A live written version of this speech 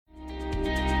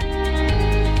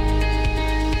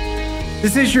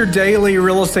This is your daily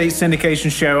real estate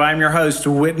syndication show. I'm your host,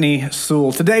 Whitney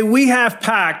Sewell. Today, we have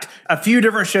packed a few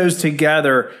different shows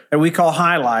together that we call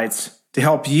highlights to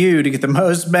help you to get the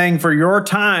most bang for your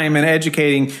time in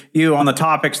educating you on the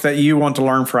topics that you want to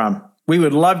learn from. We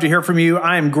would love to hear from you.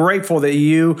 I am grateful that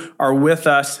you are with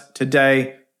us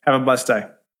today. Have a blessed day.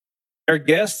 Our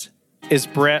guest is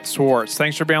Brett Swartz.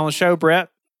 Thanks for being on the show, Brett.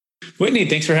 Whitney,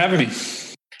 thanks for having me.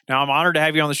 Now, I'm honored to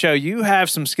have you on the show. You have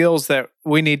some skills that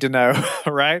we need to know,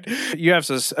 right? You have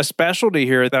a specialty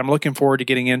here that I'm looking forward to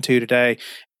getting into today.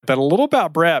 But a little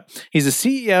about Brett. He's the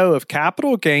CEO of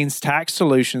Capital Gains Tax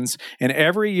Solutions, and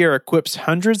every year equips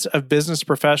hundreds of business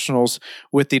professionals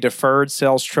with the Deferred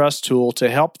Sales Trust tool to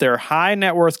help their high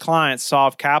net worth clients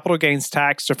solve capital gains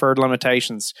tax deferred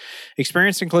limitations.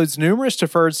 Experience includes numerous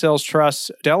deferred sales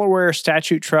trusts, Delaware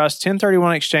statute trusts,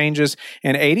 1031 exchanges,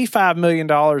 and $85 million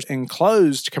in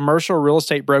closed commercial real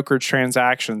estate brokerage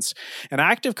transactions. An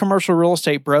active commercial real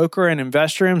estate broker and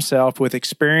investor himself with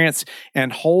experience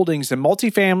and holdings in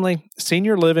multifamily,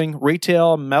 senior living,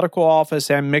 retail, medical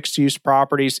office, and mixed-use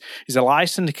properties. He's a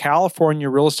licensed California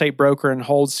real estate broker and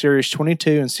holds Series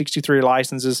 22 and 63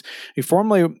 licenses. He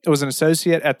formerly was an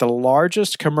associate at the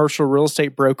largest commercial real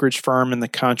estate brokerage firm in the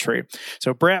country.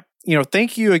 So, Brett,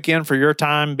 thank you again for your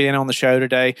time being on the show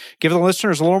today. Give the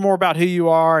listeners a little more about who you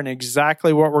are and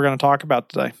exactly what we're going to talk about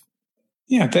today.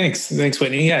 Yeah, thanks. Thanks,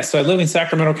 Whitney. Yeah, so I live in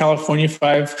Sacramento, California,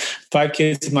 five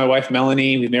kids with my wife,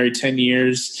 Melanie. We married 10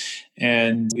 years,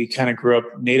 and we kind of grew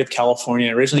up native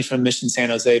California, originally from Mission, San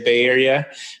Jose Bay Area,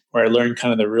 where I learned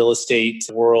kind of the real estate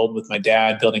world with my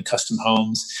dad, building custom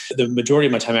homes. The majority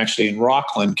of my time actually in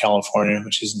Rockland, California,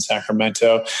 which is in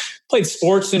Sacramento. Played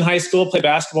sports in high school, played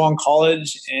basketball in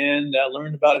college, and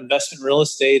learned about investment real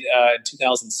estate in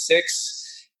 2006.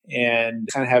 And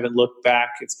kind of haven't looked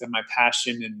back. It's been my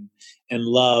passion and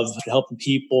love helping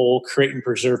people create and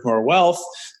preserve more wealth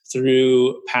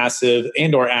through passive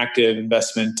and or active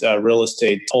investment real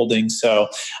estate holdings. So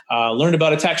learned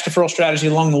about a tax deferral strategy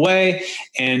along the way.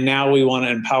 And now we want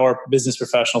to empower business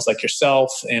professionals like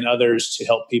yourself and others to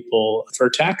help people defer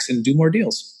tax and do more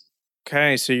deals.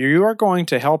 Okay, so you are going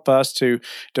to help us to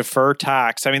defer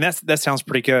tax. I mean, that sounds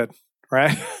pretty good,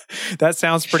 right? That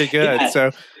sounds pretty good. Yeah.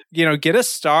 So, get us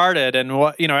started and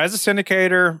what, as a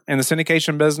syndicator in the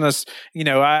syndication business,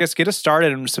 I guess get us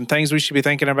started and some things we should be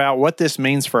thinking about what this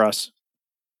means for us.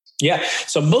 Yeah.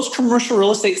 So most commercial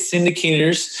real estate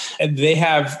syndicators, they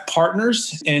have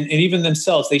partners and even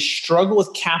themselves, they struggle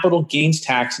with capital gains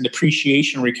tax and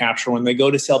depreciation recapture when they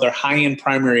go to sell their high-end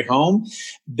primary home,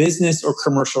 business, or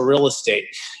commercial real estate.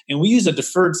 And we use a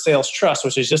deferred sales trust,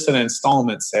 which is just an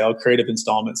installment sale, creative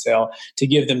installment sale, to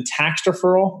give them tax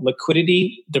deferral,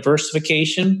 liquidity,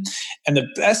 diversification. And the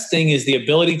best thing is the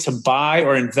ability to buy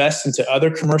or invest into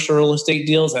other commercial real estate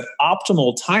deals at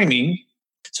optimal timing,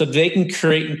 so they can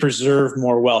create and preserve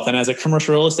more wealth. And as a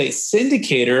commercial real estate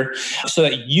syndicator, so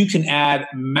that you can add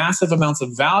massive amounts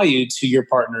of value to your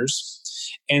partners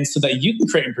and so that you can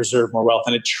create and preserve more wealth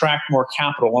and attract more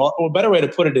capital. Well, a better way to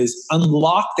put it is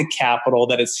unlock the capital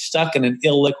that is stuck in an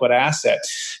illiquid asset.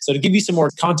 So to give you some more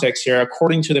context here,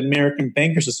 according to the American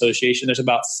Bankers Association, there's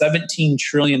about $17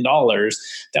 trillion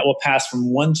that will pass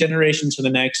from one generation to the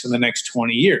next in the next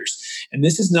 20 years. And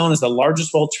this is known as the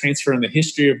largest wealth transfer in the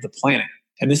history of the planet.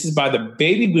 And this is by the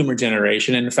baby boomer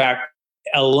generation. And in fact,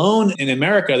 alone in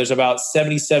America, there's about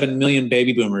 77 million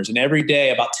baby boomers. And every day,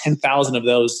 about 10,000 of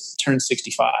those turn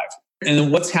 65. And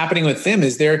then what's happening with them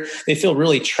is they feel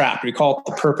really trapped. We call it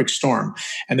the perfect storm.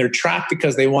 And they're trapped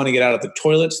because they want to get out of the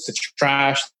toilets, the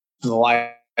trash, and the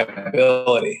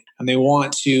liability. And they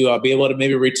want to be able to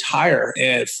maybe retire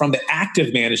from the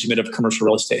active management of commercial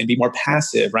real estate and be more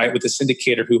passive, right? With a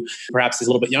syndicator who perhaps is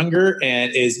a little bit younger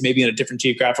and is maybe in a different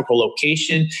geographical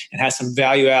location and has some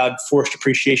value-add forced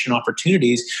appreciation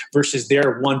opportunities versus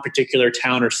their one particular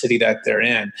town or city that they're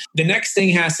in. The next thing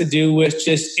has to do with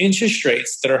just interest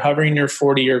rates that are hovering near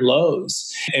 40-year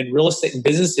lows. And real estate and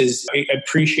businesses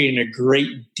appreciating a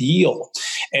great deal.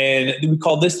 And we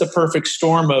call this the perfect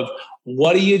storm of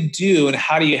what do you do and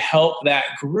how do you help that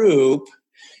group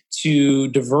to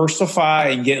diversify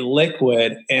and get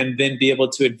liquid and then be able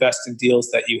to invest in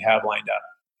deals that you have lined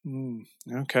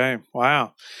up? Okay.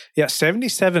 Wow. Yeah.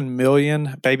 77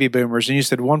 million baby boomers. And you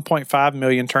said 1.5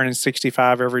 million turning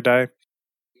 65 every day.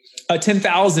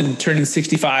 10,000 turning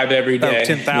 65 every day. Oh,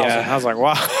 10,000. Yeah. I was like,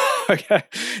 wow. Okay.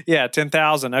 Yeah.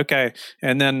 10,000. Okay.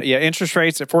 And then, interest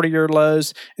rates at 40-year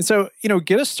lows. And so,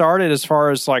 get us started as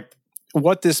far as like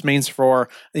what this means for,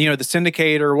 the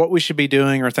syndicator, what we should be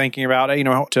doing or thinking about,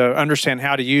 to understand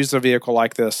how to use a vehicle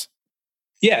like this.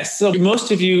 Yes. So most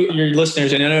of you, your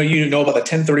listeners, and I know you know about the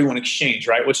 1031 exchange,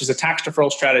 right? Which is a tax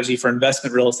deferral strategy for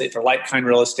investment real estate, for like-kind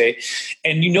real estate.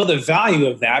 And you know the value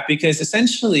of that because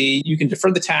essentially you can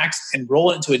defer the tax and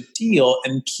roll it into a deal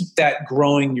and keep that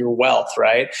growing your wealth,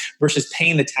 right? Versus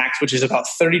paying the tax, which is about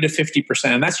 30 to 50%.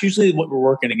 And that's usually what we're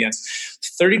working against.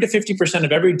 30 to 50%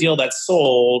 of every deal that's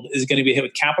sold is going to be hit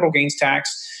with capital gains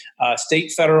tax,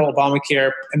 state, federal,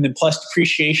 Obamacare, and then plus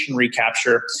depreciation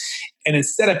recapture. And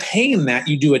instead of paying that,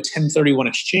 you do a 1031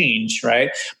 exchange, right?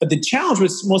 But the challenge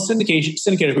with most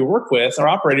syndicators we work with, our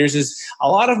operators, is a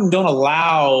lot of them don't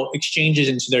allow exchanges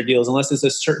into their deals unless it's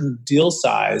a certain deal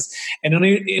size.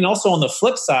 And also on the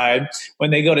flip side,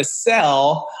 when they go to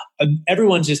sell,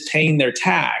 everyone's just paying their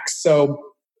tax. So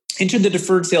enter the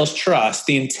deferred sales trust.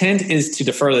 The intent is to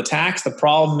defer the tax. The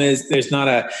problem is there's not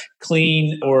a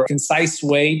clean or concise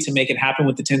way to make it happen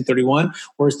with the 1031,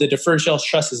 whereas the deferred sales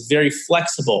trust is very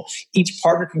flexible. Each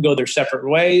partner can go their separate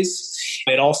ways.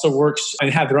 It also works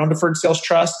and have their own deferred sales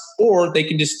trust, or they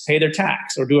can just pay their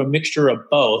tax or do a mixture of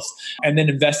both and then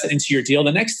invest it into your deal.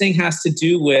 The next thing has to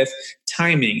do with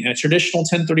timing. In a traditional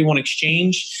 1031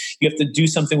 exchange, you have to do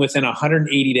something within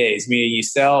 180 days, meaning you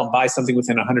sell and buy something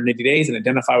within 180 days and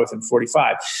identify within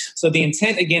 45. So the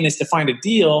intent, again, is to find a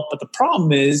deal. But the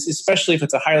problem is, especially if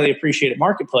it's a highly appreciated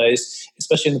marketplace,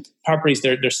 especially in the properties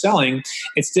they're selling,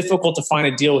 it's difficult to find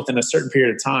a deal within a certain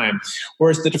period of time.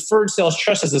 Whereas the deferred sales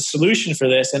trust is a solution for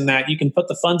this in that you can put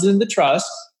the funds in the trust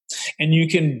and you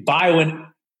can buy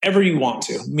whenever you want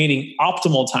to, meaning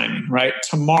optimal timing, right?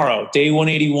 Tomorrow, day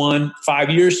 181, 5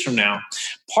 years from now.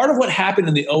 Part of what happened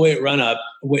in the 08 run-up,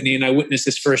 Whitney, and I witnessed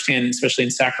this firsthand, especially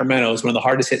in Sacramento, is one of the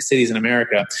hardest hit cities in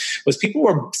America, was people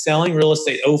were selling real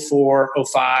estate 04,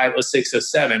 05, 06,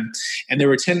 07, and they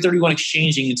were 1031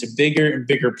 exchanging into bigger and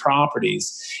bigger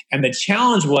properties. And the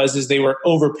challenge is they were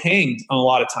overpaying a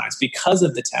lot of times because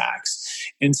of the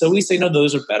tax. And so we say, no,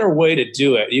 there's a better way to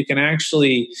do it. You can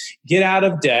actually get out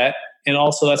of debt. And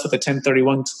also that's what the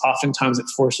 1031 oftentimes it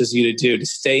forces you to do, to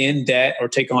stay in debt or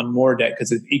take on more debt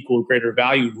because of the equal greater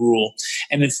value rule.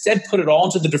 And instead put it all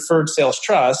into the deferred sales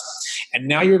trust. And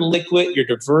now you're liquid, you're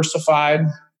diversified.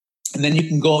 And then you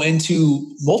can go into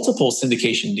multiple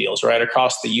syndication deals right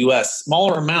across the US,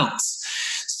 smaller amounts.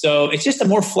 So it's just a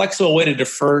more flexible way to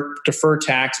defer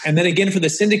tax. And then again, for the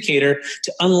syndicator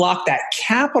to unlock that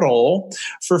capital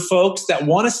for folks that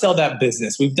want to sell that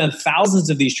business. We've done thousands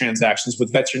of these transactions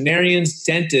with veterinarians,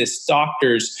 dentists,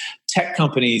 doctors, tech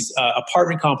companies,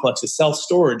 apartment complexes,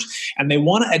 self-storage, and they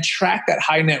want to attract that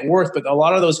high net worth. But a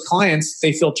lot of those clients,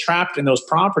 they feel trapped in those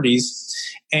properties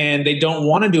and they don't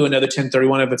want to do another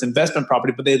 1031 if it's investment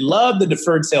property, but they love the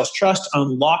deferred sales trust to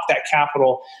unlock that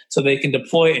capital so they can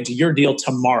deploy it into your deal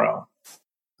tomorrow.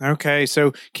 Okay.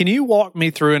 So can you walk me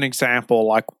through an example?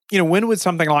 Like, when would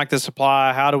something like this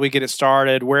apply? How do we get it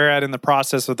started? Where at in the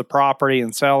process of the property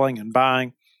and selling and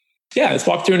buying? Yeah, let's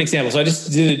walk through an example. So I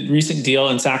just did a recent deal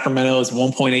in Sacramento. It was a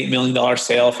 $1.8 million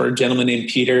sale for a gentleman named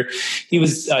Peter. He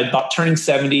was about turning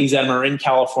 70. He's at Marin,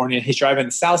 California. He's driving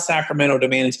to South Sacramento to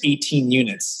manage 18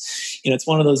 units. It's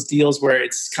one of those deals where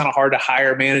it's kind of hard to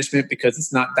hire management because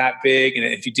it's not that big. And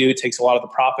if you do, it takes a lot of the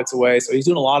profits away. So he's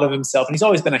doing a lot of himself. And he's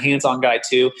always been a hands-on guy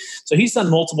too. So he's done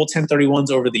multiple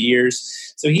 1031s over the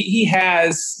years. So he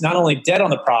has not only debt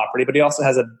on the property, but he also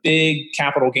has a big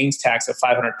capital gains tax of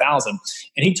 $500,000.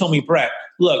 And he told me, Brett,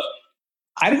 look,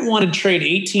 I didn't want to trade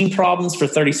 18 problems for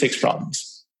 36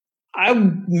 problems. I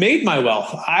made my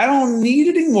wealth. I don't need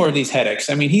any more of these headaches.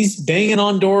 I mean, he's banging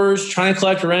on doors, trying to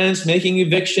collect rents, making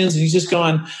evictions, and he's just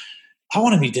going, I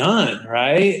want to be done,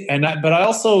 right? But I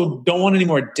also don't want any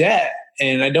more debt,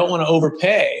 and I don't want to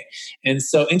overpay. And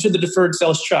so into the deferred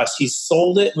sales trust, he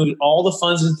sold it, moved all the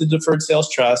funds into the deferred sales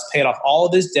trust, paid off all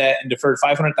of his debt, and deferred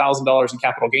 $500,000 in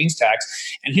capital gains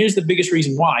tax. And here's the biggest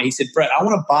reason why. He said, Brett, I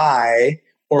want to buy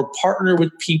or partner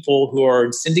with people who are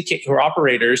who are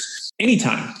operators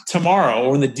anytime, tomorrow,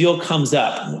 or when the deal comes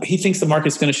up. He thinks the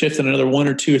market's going to shift in another 1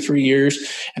 or 2 or 3 years,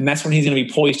 and that's when he's going to be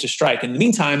poised to strike. In the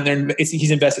meantime,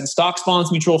 he's invested in stocks,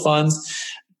 bonds, mutual funds,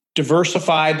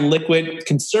 diversified, liquid,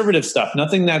 conservative stuff,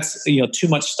 nothing that's too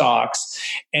much stocks,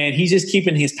 and he's just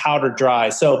keeping his powder dry.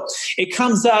 So it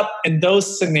comes up in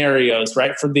those scenarios,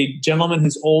 right? For the gentleman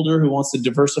who's older, who wants to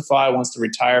diversify, wants to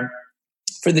retire,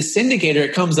 For the syndicator,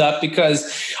 it comes up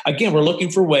because, again, we're looking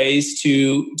for ways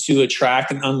to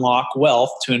attract and unlock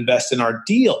wealth to invest in our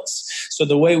deals. So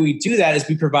the way we do that is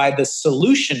we provide the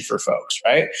solution for folks,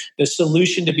 right? The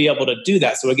solution to be able to do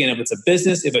that. So again, if it's a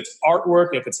business, if it's artwork,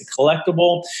 if it's a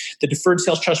collectible, the deferred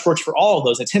sales trust works for all of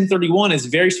those. A 1031 is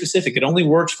very specific. It only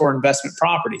works for investment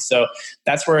property. So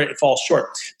that's where it falls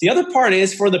short. The other part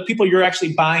is for the people you're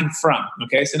actually buying from.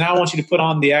 Okay, so now I want you to put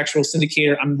on the actual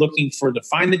syndicator. I'm looking for to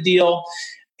find the deal.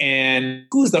 And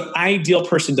who's the ideal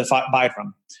person to buy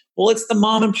from? Well, it's the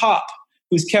mom and pop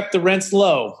who's kept the rents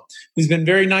low, who's been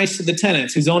very nice to the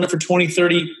tenants, who's owned it for 20,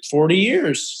 30, 40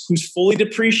 years, who's fully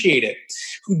depreciated,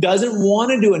 who doesn't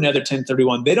want to do another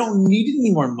 1031. They don't need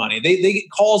any more money. They get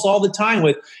calls all the time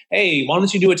with, hey, why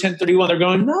don't you do a 1031? They're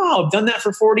going, no, I've done that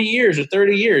for 40 years or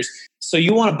 30 years. So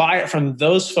you want to buy it from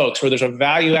those folks where there's a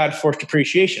value add forced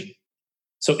depreciation.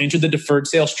 So enter the deferred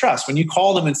sales trust. When you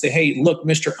call them and say, hey, look,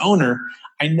 Mr. Owner,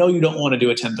 I know you don't want to do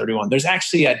a 1031. There's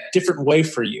actually a different way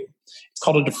for you. It's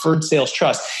called a deferred sales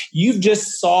trust. You've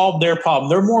just solved their problem.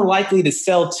 They're more likely to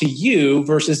sell to you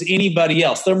versus anybody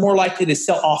else. They're more likely to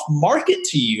sell off market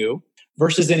to you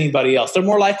versus anybody else. They're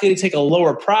more likely to take a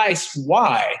lower price.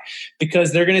 Why?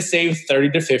 Because they're going to save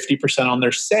 30 to 50% on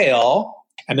their sale,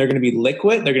 and they're going to be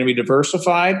liquid, they're going to be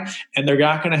diversified, and they're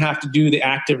not going to have to do the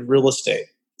active real estate.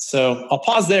 So I'll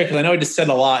pause there because I know I just said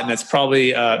a lot, and that's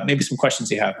probably maybe some questions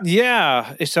you have.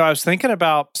 Yeah. So I was thinking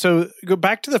about, so go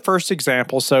back to the first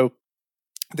example. So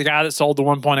the guy that sold the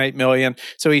 1.8 million,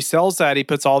 so he sells that, he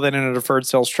puts all that in a deferred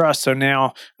sales trust. So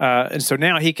now,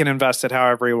 now he can invest it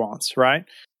however he wants, right?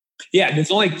 Yeah, there's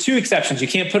only two exceptions. You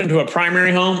can't put it into a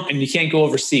primary home and you can't go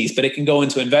overseas, but it can go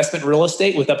into investment real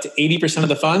estate with up to 80% of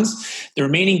the funds. The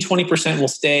remaining 20% will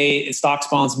stay in stocks,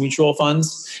 bonds, mutual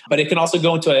funds, but it can also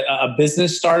go into a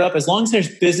business startup as long as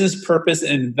there's business purpose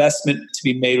and investment to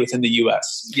be made within the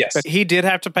US. Yes. But he did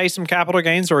have to pay some capital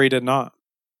gains or he did not?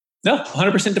 No,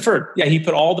 100% deferred. Yeah, he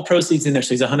put all the proceeds in there,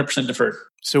 so he's 100% deferred.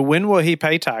 So when will he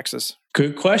pay taxes?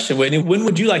 Good question, Whitney. When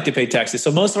would you like to pay taxes?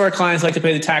 So most of our clients like to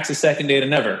pay the taxes second day to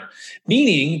never,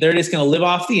 meaning they're just going to live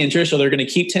off the interest, or they're going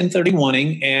to keep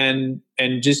 1031ing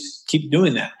and just keep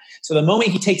doing that. So the moment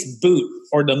he takes boot,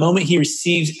 or the moment he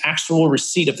receives actual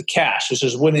receipt of the cash, which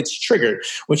is when it's triggered,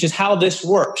 which is how this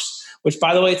works. Which,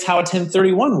 by the way, it's how a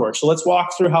 1031 works. So let's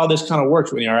walk through how this kind of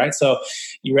works with you. All right. So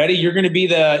you ready? You're going to be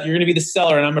the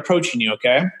seller, and I'm approaching you.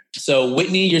 Okay. So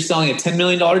Whitney, you're selling a $10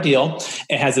 million deal.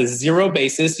 It has a zero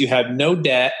basis. You have no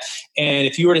debt, and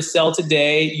if you were to sell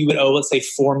today, you would owe, let's say,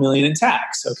 $4 million in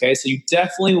tax. Okay. So you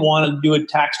definitely want to do a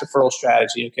tax deferral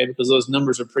strategy. Okay, because those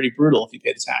numbers are pretty brutal if you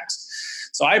pay the tax.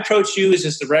 So I approach you as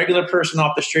just a regular person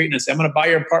off the street, and I say, I'm going to buy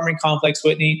your apartment complex,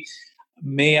 Whitney.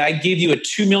 May I give you a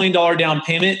 $2 million down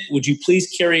payment? Would you please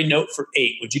carry a note for $8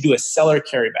 million? Would you do a seller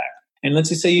carryback? And let's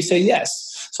just say you say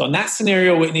yes. So in that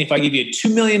scenario, Whitney, if I give you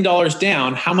 $2 million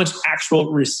down, how much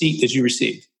actual receipt did you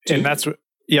receive? And that's what,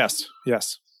 yes.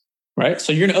 Right.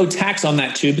 So you're going to owe tax on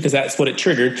that too, because that's what it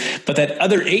triggered. But that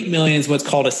other $8 million is what's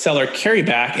called a seller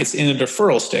carryback. It's in a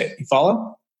deferral state. You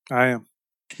follow? I am.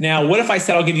 Now, what if I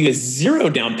said I'll give you a zero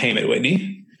down payment,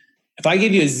 Whitney? If I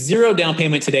give you a zero down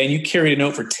payment today and you carried a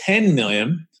note for $10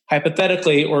 million,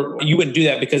 hypothetically, or you wouldn't do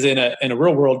that because in a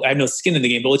real world, I have no skin in the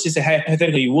game, but let's just say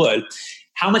hypothetically you would.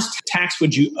 How much tax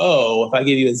would you owe if I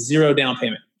gave you a zero down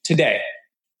payment today?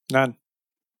 None.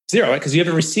 Zero, right? Because you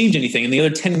haven't received anything, and the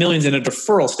other 10 million is in a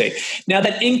deferral state. Now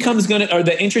that income is going to, or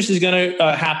the interest is going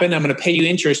to happen. I'm going to pay you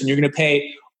interest, and you're going to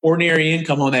pay ordinary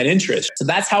income on that interest. So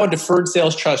that's how a deferred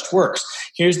sales trust works.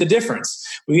 Here's the difference.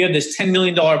 We have this $10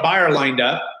 million buyer lined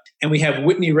up, and we have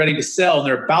Whitney ready to sell, and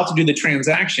they're about to do the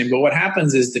transaction. But what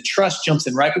happens is the trust jumps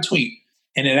in right between,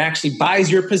 and it actually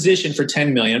buys your position for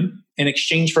 $10 million in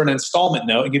exchange for an installment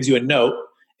note. It gives you a note.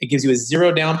 It gives you a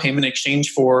zero down payment in exchange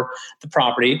for the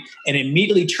property, and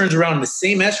immediately turns around in the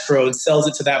same escrow and sells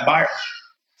it to that buyer.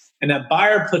 And that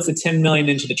buyer puts the $10 million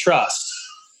into the trust.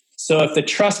 So if the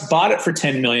trust bought it for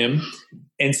 $10 million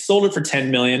and sold it for $10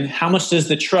 million, how much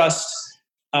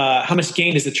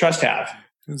gain does the trust have?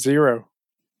 Zero.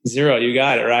 Zero, you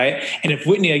got it, right? And if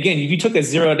Whitney, again, if you took a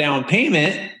zero down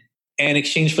payment and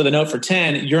exchanged for the note for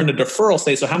 10, you're in a deferral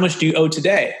state. So how much do you owe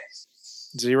today?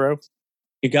 Zero.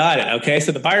 You got it. Okay.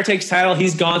 So the buyer takes title,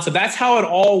 he's gone. So that's how it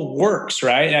all works,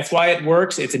 right? That's why it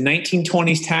works. It's a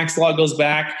 1920s tax law, goes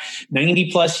back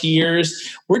 90 plus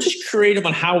years. We're just creative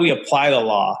on how we apply the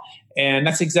law. And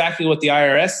that's exactly what the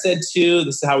IRS said too.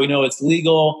 This is how we know it's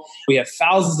legal. We have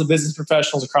thousands of business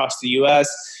professionals across the US.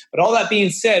 But all that being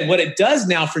said, what it does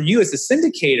now for you as a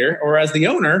syndicator or as the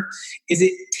owner is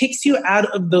it takes you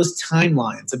out of those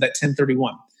timelines of that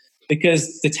 1031.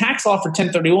 Because the tax law for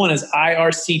 1031 is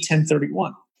IRC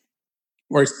 1031.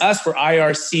 Whereas us, we're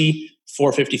IRC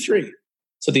 453.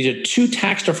 So these are two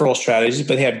tax deferral strategies,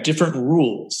 but they have different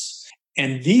rules.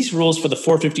 And these rules for the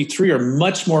 453 are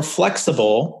much more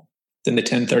flexible than the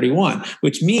 1031,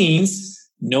 which means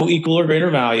no equal or greater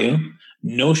value,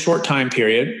 no short time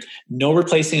period, no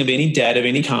replacing of any debt of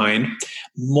any kind,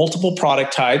 multiple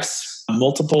product types,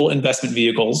 multiple investment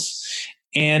vehicles,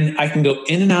 and I can go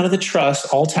in and out of the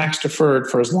trust, all tax deferred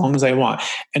for as long as I want.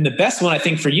 And the best one, I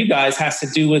think, for you guys has to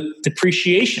do with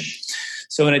depreciation.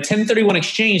 So in a 1031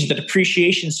 exchange, the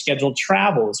depreciation schedule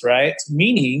travels, right?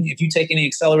 Meaning, if you take any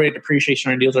accelerated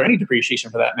depreciation on deals, or any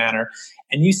depreciation for that matter,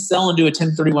 and you sell and do a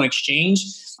 1031 exchange,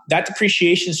 that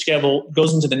depreciation schedule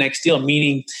goes into the next deal,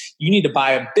 meaning you need to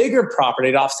buy a bigger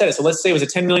property to offset it. So let's say it was a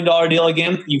 $10 million deal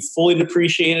again, you fully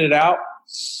depreciated it out.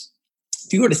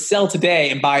 If you were to sell today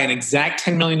and buy an exact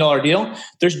 $10 million deal,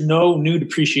 there's no new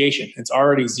depreciation. It's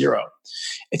already zero.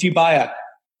 If you buy a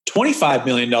 $25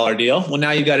 million deal, well,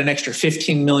 now you've got an extra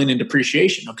 $15 million in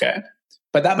depreciation, okay?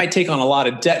 But that might take on a lot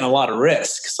of debt and a lot of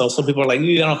risk. So some people are like, I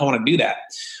don't know if I want to do that.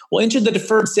 Well, enter the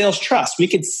deferred sales trust. We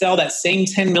could sell that same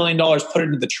 $10 million, put it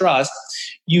into the trust,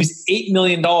 use $8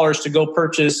 million to go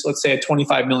purchase, let's say, a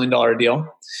 $25 million deal.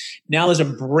 Now there's a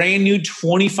brand new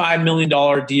 $25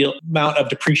 million deal amount of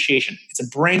depreciation. It's a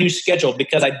brand new schedule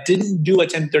because I didn't do a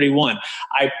 1031.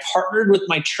 I partnered with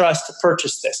my trust to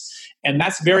purchase this. And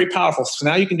that's very powerful. So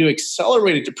now you can do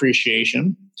accelerated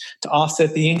depreciation to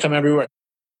offset the income everywhere.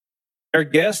 Our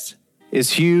guest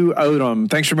is Hugh Odom.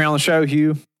 Thanks for being on the show,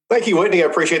 Hugh. Thank you, Whitney. I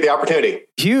appreciate the opportunity.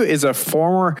 Hugh is a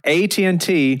former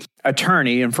AT&T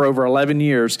attorney and for over 11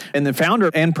 years, and the founder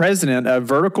and president of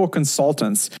Vertical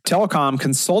Consultants, telecom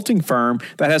consulting firm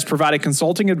that has provided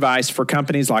consulting advice for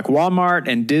companies like Walmart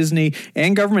and Disney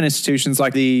and government institutions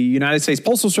like the United States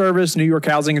Postal Service, New York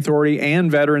Housing Authority, and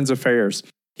Veterans Affairs.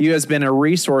 Hugh has been a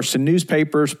resource to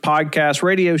newspapers, podcasts,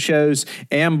 radio shows,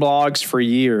 and blogs for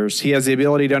years. He has the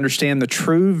ability to understand the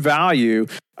true value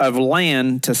of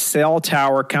land to cell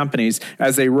tower companies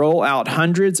as they roll out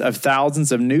hundreds of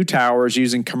thousands of new towers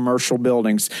using commercial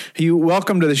buildings. Hugh,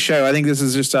 welcome to the show. I think this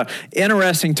is just an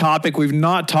interesting topic. We've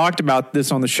not talked about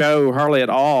this on the show hardly at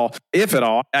all, if at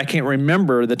all. I can't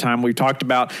remember the time we talked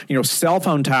about, cell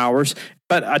phone towers.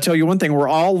 But I tell you one thing, we're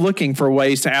all looking for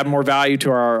ways to add more value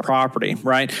to our property,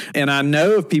 right? And I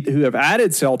know of people who have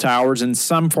added cell towers in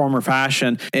some form or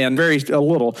fashion, and a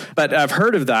little, but I've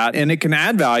heard of that, and it can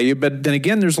add value. But then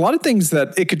again, there's a lot of things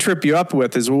that it could trip you up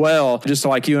with as well, just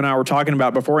like you and I were talking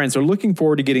about beforehand. So looking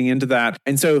forward to getting into that.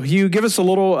 And so Hugh, give us a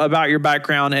little about your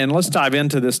background, and let's dive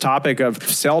into this topic of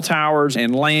cell towers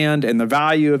and land and the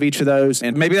value of each of those.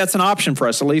 And maybe that's an option for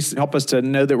us, at least help us to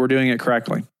know that we're doing it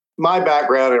correctly. My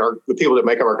background and the people that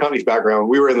make up our company's background,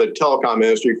 we were in the telecom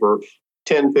industry for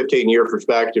 10, 15 years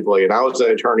respectively. And I was an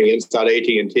attorney inside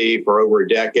AT&T for over a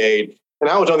decade. And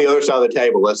I was on the other side of the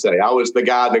table, let's say. I was the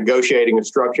guy negotiating and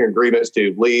structuring agreements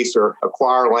to lease or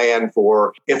acquire land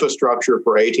for infrastructure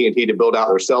for AT&T to build out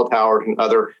their cell towers and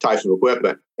other types of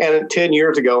equipment. And 10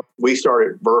 years ago, we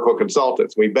started Vertical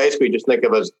Consultants. We basically just think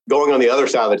of us going on the other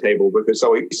side of the table because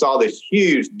we saw this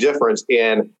huge difference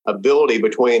in ability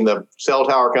between the cell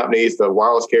tower companies, the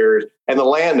wireless carriers, and the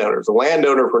landowners. The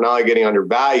landowners were not only getting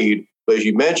undervalued, but as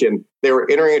you mentioned, they were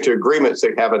entering into agreements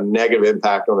that have a negative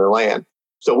impact on their land.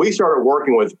 So we started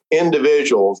working with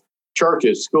individuals,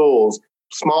 churches, schools,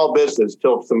 small businesses,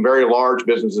 till some very large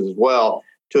businesses as well,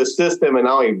 to assist them in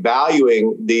not only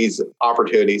valuing these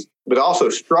opportunities, but also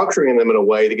structuring them in a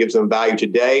way that gives them value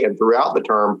today and throughout the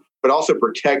term, but also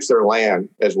protects their land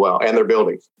as well and their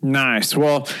buildings. Nice.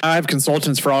 Well, I have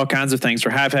consultants for all kinds of things,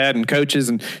 or have had, and coaches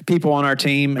and people on our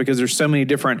team, because there's so many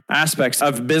different aspects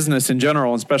of business in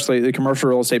general, especially the commercial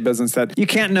real estate business, that you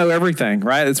can't know everything,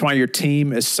 right? That's why your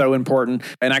team is so important.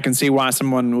 And I can see why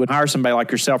someone would hire somebody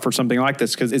like yourself for something like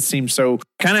this, because it seems so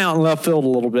kind of out in left field a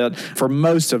little bit for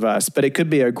most of us, but it could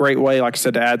be a great way, like I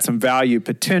said, to add some value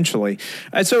potentially.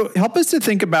 And so help us to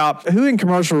think about who in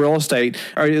commercial real estate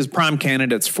is prime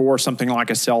candidates for something like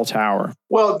a cell tower.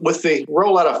 Well, with the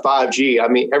rollout of 5G, I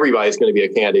mean, everybody's going to be a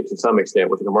candidate to some extent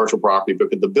with the commercial property,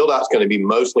 because the build out is going to be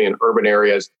mostly in urban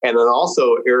areas, and then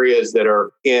also areas that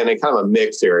are in a kind of a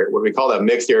mixed area. What we call that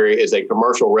mixed area is a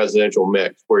commercial residential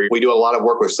mix, where we do a lot of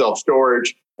work with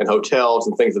self-storage and hotels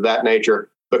and things of that nature,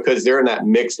 because they're in that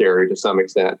mixed area to some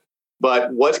extent.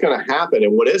 But what's going to happen,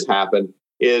 and what has happened,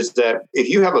 is that if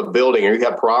you have a building or you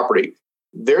have property,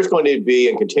 there's going to be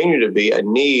and continue to be a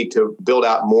need to build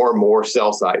out more and more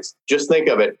cell sites. Just think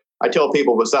of it. I tell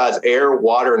people, besides air,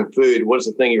 water, and food, what is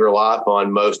the thing you rely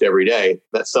upon most every day?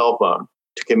 That cell phone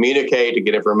to communicate, to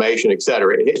get information, et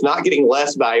cetera. It's not getting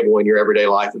less valuable in your everyday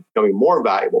life. It's becoming more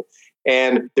valuable.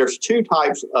 And there's two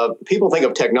types of people think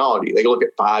of technology. They look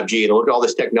at 5G and they look at all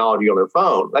this technology on their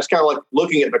phone. That's kind of like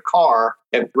looking at the car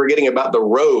and forgetting about the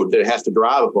road that it has to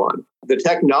drive upon. The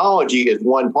technology is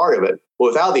one part of it. But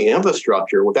without the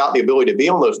infrastructure, without the ability to be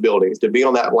on those buildings, to be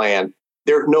on that land,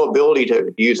 there's no ability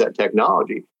to use that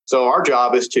technology. So our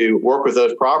job is to work with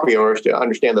those property owners to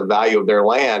understand the value of their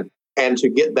land and to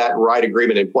get that right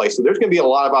agreement in place. So there's going to be a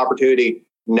lot of opportunity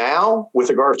now with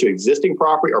regards to existing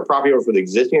property or property owners with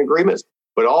existing agreements,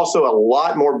 but also a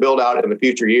lot more build out in the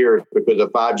future years because the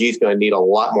 5G is going to need a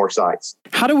lot more sites.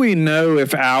 How do we know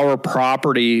if our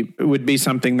property would be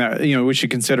something that, we should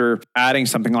consider adding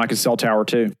something like a cell tower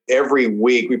to? Every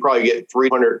week, we probably get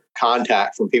 300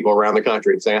 contacts from people around the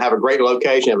country saying, I have a great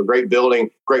location, I have a great building,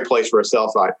 great place for a cell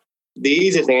site. The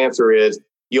easiest answer is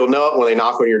you'll know it when they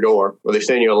knock on your door or they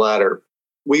send you a letter.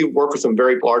 We work with some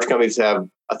very large companies that have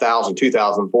 1,000,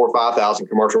 2,000, 4,000, or 5,000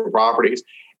 commercial properties.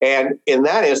 And in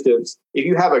that instance, if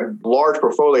you have a large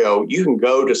portfolio, you can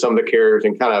go to some of the carriers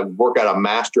and kind of work out a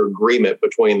master agreement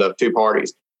between the two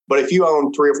parties. But if you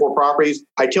own 3 or 4 properties,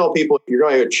 I tell people if you're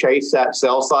going to chase that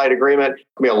cell site agreement,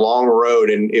 it'll be a long road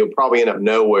and it'll probably end up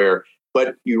nowhere.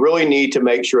 But you really need to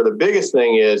make sure the biggest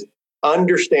thing is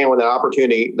understand when that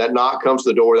opportunity, that knock comes to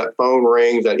the door, that phone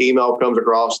rings, that email comes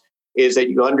across, is that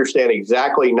you understand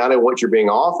exactly not only what you're being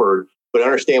offered, but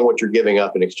understand what you're giving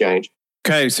up in exchange.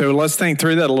 Okay, so let's think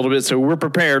through that a little bit. So we're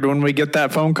prepared when we get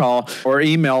that phone call or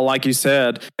email, like you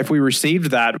said. If we received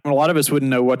that, a lot of us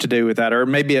wouldn't know what to do with that. Or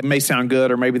maybe it may sound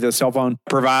good, or maybe the cell phone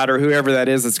provider, whoever that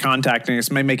is that's contacting us,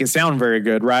 may make it sound very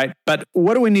good, right? But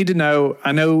what do we need to know?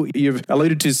 I know you've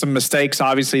alluded to some mistakes,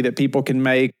 obviously, that people can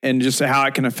make and just how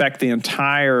it can affect the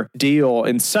entire deal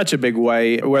in such a big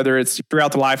way, whether it's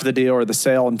throughout the life of the deal or the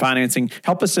sale and financing.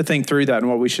 Help us to think through that and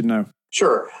what we should know.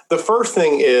 Sure. The first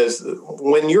thing is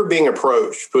when you're being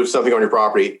approached to put something on your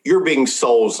property, you're being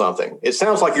sold something. It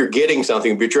sounds like you're getting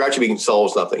something, but you're actually being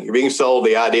sold something. You're being sold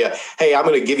the idea, hey, I'm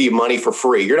going to give you money for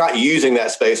free. You're not using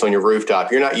that space on your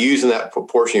rooftop. You're not using that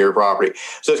portion of your property.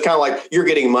 So it's kind of like you're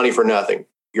getting money for nothing.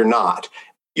 You're not.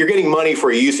 You're getting money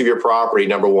for use of your property,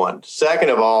 number one. Second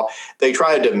of all, they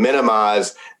try to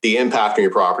minimize the impact on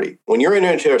your property. When you're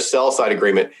into a sell side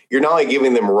agreement, you're not only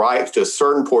giving them rights to a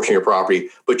certain portion of your property,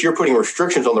 but you're putting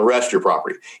restrictions on the rest of your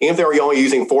property. Even if they're only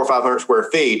using 400 or 500 square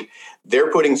feet, they're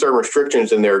putting certain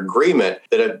restrictions in their agreement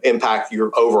that impact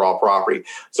your overall property.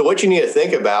 So what you need to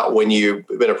think about when you've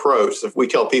been approached, if we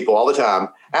tell people all the time,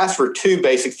 ask for 2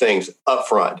 basic things up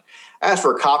front. Ask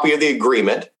for a copy of the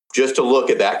agreement, just to look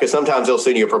at that, because sometimes they'll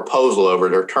send you a proposal over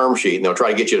their term sheet and they'll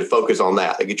try to get you to focus on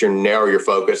that. They get you to narrow your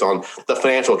focus on the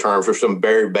financial terms or some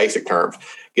very basic terms.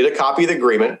 Get a copy of the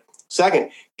agreement.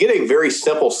 Second, get a very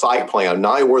simple site plan,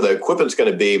 not only where the equipment's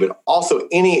going to be, but also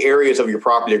any areas of your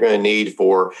property you're going to need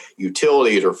for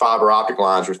utilities or fiber optic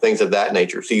lines or things of that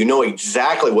nature. So you know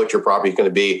exactly what your property is going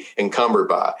to be encumbered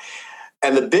by.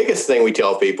 And the biggest thing we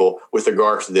tell people with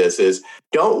regards to this is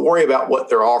don't worry about what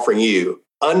they're offering you.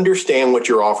 Understand what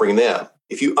you're offering them.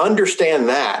 If you understand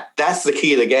that, that's the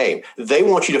key of the game. They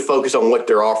want you to focus on what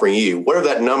they're offering you, whatever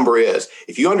that number is.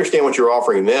 If you understand what you're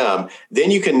offering them,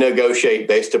 then you can negotiate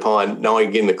based upon not only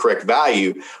getting the correct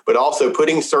value, but also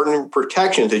putting certain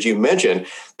protections, as you mentioned,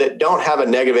 that don't have a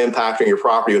negative impact on your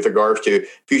property with regards to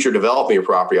future development of your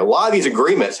property. A lot of these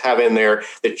agreements have in there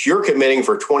that you're committing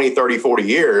for 20, 30, 40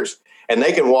 years, and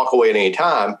they can walk away at any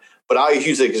time. But I'll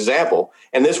use an example,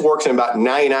 and this works in about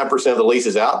 99% of the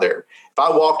leases out there. If I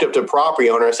walked up to a property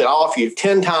owner and said, I'll offer you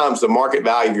 10 times the market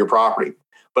value of your property,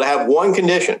 but I have one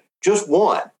condition, just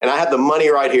one, and I have the money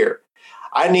right here.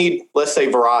 I need, let's say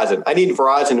Verizon. I need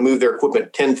Verizon to move their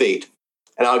equipment 10 feet,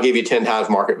 and I'll give you 10 times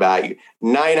market value.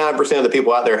 99% of the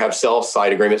people out there have sell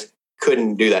site agreements,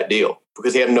 couldn't do that deal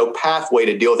because they have no pathway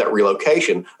to deal with that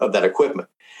relocation of that equipment.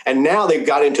 And now they've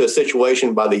got into a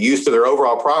situation by the use of their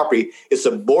overall property is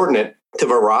subordinate to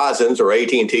Verizon's or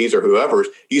AT&T's or whoever's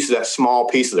use of that small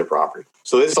piece of their property.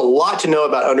 So there's a lot to know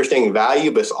about understanding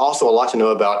value, but it's also a lot to know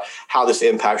about how this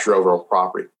impacts your overall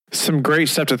property. Some great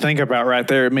stuff to think about right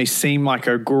there. It may seem like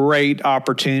a great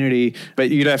opportunity, but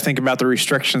you'd have to think about the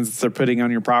restrictions that they're putting on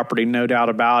your property, no doubt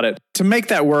about it. To make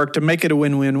that work, to make it a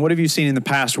win-win, what have you seen in the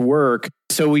past work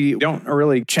so we don't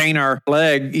really chain our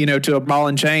leg, to a ball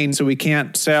and chain so we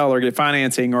can't sell or get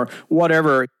financing or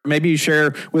whatever? Maybe you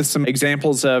share with some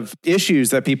examples of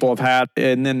issues that people have had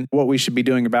and then what we should be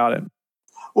doing about it.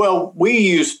 Well, we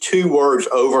use 2 words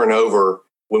over and over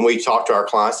when we talk to our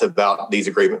clients about these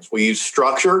agreements. We use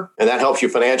structure, and that helps you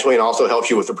financially and also helps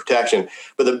you with the protection.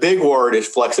 But the big word is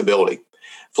flexibility.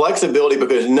 Flexibility,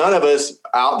 because none of us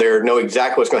out there know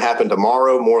exactly what's going to happen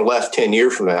tomorrow, more or less 10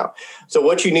 years from now. So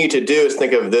what you need to do is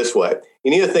think of it this way.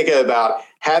 you need to think about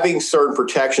having certain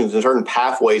protections and certain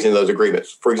pathways in those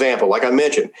agreements. For example, like I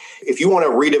mentioned, if you want to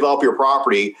redevelop your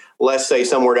property, let's say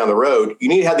somewhere down the road, you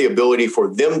need to have the ability for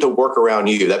them to work around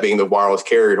you, that being the wireless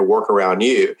carrier to work around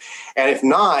you. And if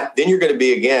not, then you're going to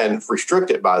be, again,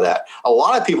 restricted by that. A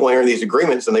lot of people enter these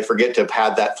agreements and they forget to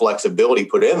have that flexibility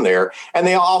put in there. And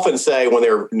they often say, when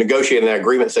they're negotiating that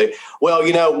agreement, say, well,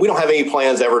 we don't have any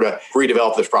plans ever to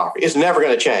redevelop this property. It's never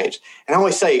going to change. And I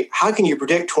always say, how can you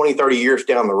predict 20, 30 years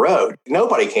down the road?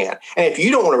 Nobody can. And if you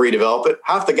don't want to redevelop it,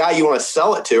 how if the guy you want to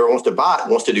sell it to or wants to buy it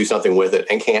wants to do something with it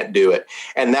and can't do it?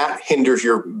 And that hinders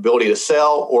your ability to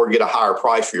sell or get a higher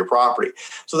price for your property.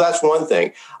 So that's one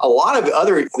thing. A lot of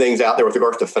other things out there with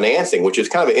regards to financing, which is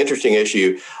kind of an interesting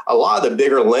issue. A lot of the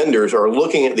bigger lenders are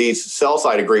looking at these sell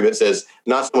side agreements as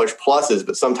not so much pluses,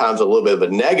 but sometimes a little bit of a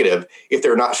negative if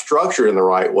they're not structured in the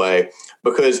right way,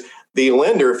 because the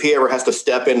lender, if he ever has to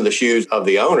step into the shoes of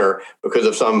the owner because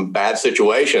of some bad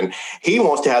situation, he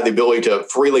wants to have the ability to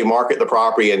freely market the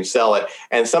property and sell it.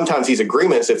 And sometimes these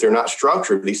agreements, if they're not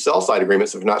structured, these sell side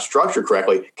agreements, if they're not structured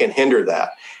correctly, can hinder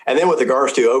that. And then with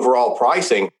regards to overall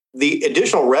pricing, the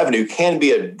additional revenue can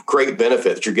be a great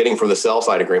benefit that you're getting from the sell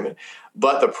side agreement.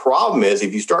 But the problem is,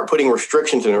 if you start putting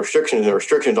restrictions and restrictions and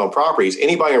restrictions on properties,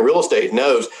 anybody in real estate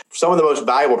knows some of the most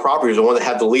valuable properties are the ones that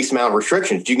have the least amount of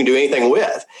restrictions you can do anything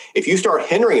with. If you start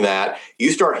hindering that,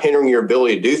 you start hindering your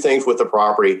ability to do things with the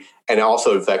property, and it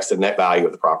also affects the net value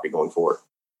of the property going forward.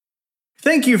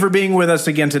 Thank you for being with us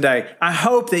again today. I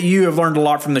hope that you have learned a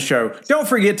lot from the show. Don't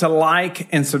forget to like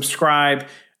and subscribe.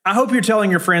 I hope you're telling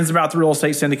your friends about the Real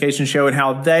Estate Syndication Show and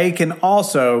how they can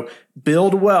also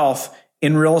build wealth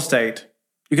in real estate.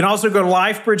 You can also go to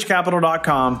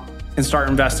lifebridgecapital.com and start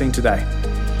investing today.